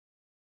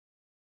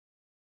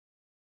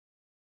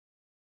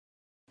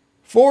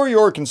For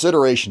your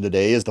consideration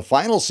today is the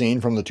final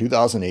scene from the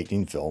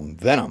 2018 film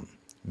Venom.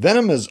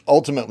 Venom is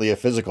ultimately a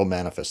physical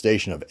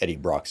manifestation of Eddie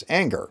Brock's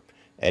anger.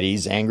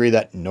 Eddie's angry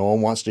that no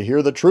one wants to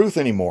hear the truth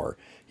anymore.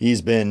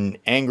 He's been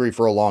angry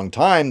for a long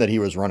time that he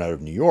was run out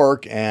of New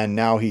York, and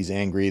now he's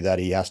angry that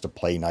he has to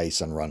play nice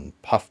and run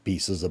puff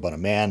pieces about a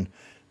man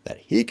that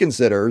he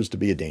considers to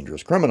be a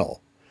dangerous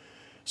criminal.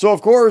 So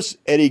of course,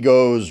 Eddie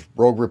goes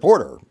rogue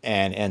reporter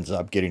and ends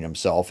up getting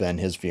himself and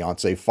his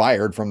fiancée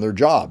fired from their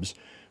jobs,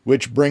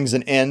 which brings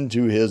an end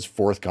to his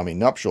forthcoming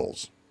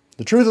nuptials.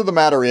 The truth of the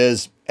matter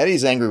is,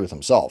 Eddie's angry with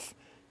himself,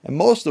 and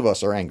most of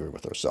us are angry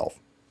with ourselves.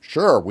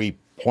 Sure, we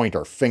point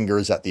our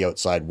fingers at the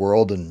outside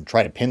world and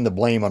try to pin the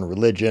blame on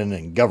religion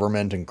and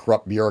government and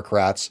corrupt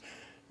bureaucrats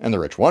and the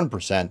rich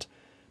 1%,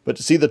 but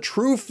to see the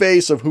true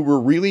face of who we're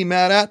really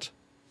mad at,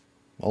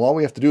 well, all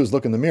we have to do is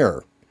look in the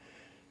mirror.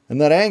 And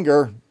that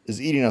anger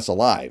is eating us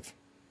alive.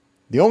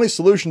 The only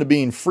solution to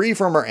being free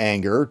from our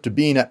anger, to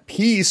being at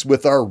peace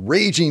with our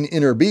raging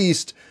inner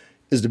beast,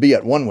 is to be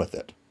at one with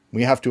it.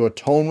 We have to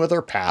atone with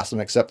our past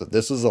and accept that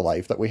this is the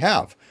life that we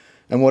have.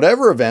 And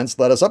whatever events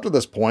led us up to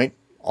this point,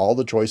 all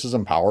the choices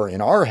and power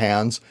in our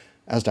hands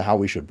as to how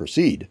we should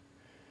proceed.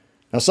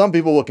 Now, some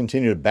people will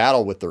continue to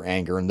battle with their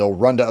anger, and they'll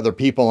run to other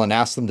people and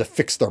ask them to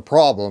fix their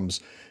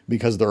problems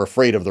because they're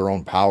afraid of their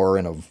own power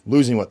and of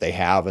losing what they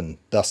have, and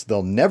thus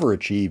they'll never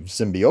achieve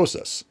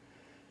symbiosis.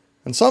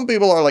 And some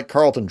people are like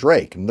Carlton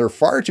Drake, and they're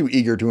far too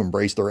eager to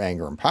embrace their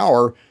anger and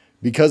power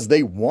because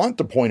they want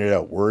to point it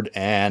outward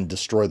and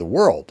destroy the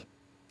world.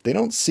 They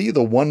don't see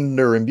the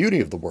wonder and beauty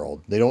of the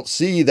world. They don't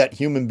see that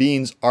human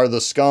beings are the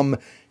scum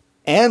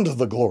and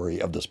the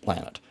glory of this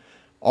planet.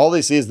 All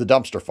they see is the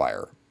dumpster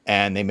fire,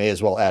 and they may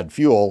as well add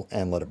fuel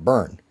and let it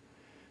burn.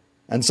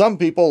 And some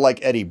people,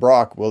 like Eddie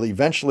Brock, will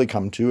eventually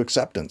come to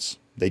acceptance.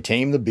 They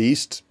tame the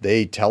beast,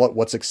 they tell it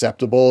what's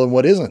acceptable and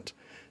what isn't.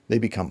 They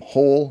become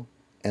whole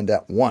and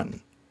at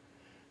one.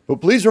 But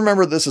please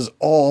remember, this is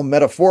all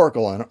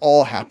metaphorical and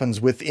all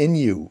happens within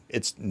you.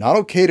 It's not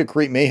okay to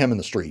create mayhem in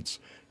the streets.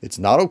 It's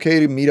not okay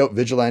to mete out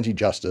vigilante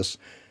justice.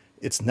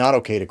 It's not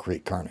okay to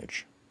create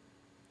carnage.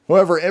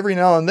 However, every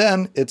now and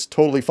then, it's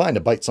totally fine to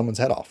bite someone's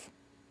head off.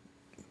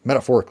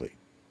 Metaphorically.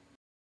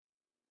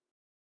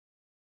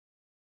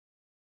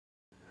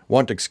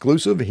 Want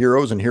exclusive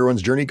Heroes and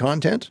Heroines Journey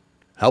content?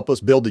 Help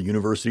us build a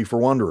university for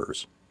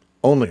wanderers.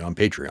 Only on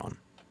Patreon.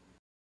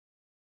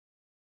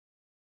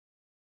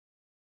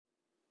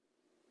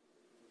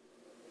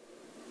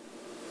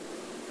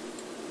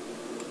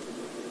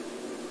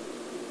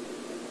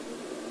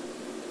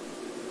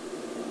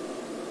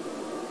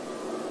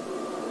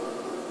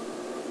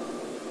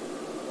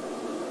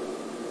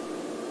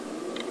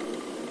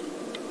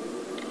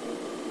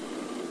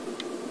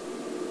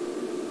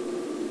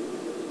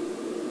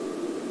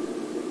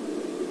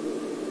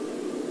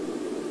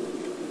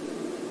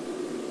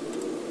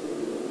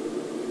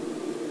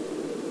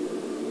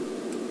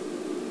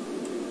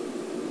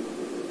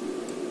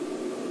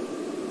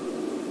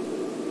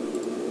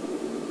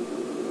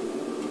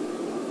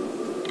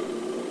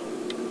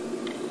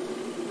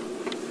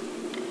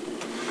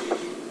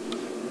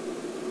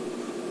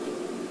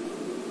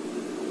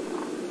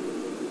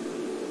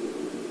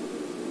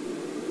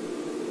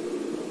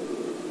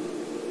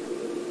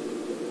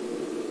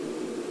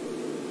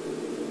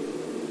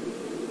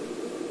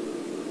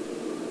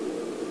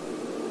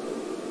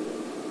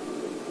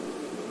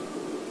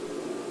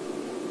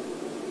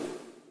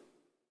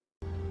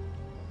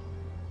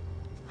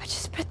 I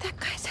just bit that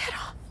guy's head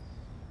off.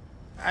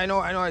 I know,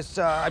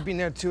 I've been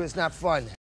there too, it's not fun.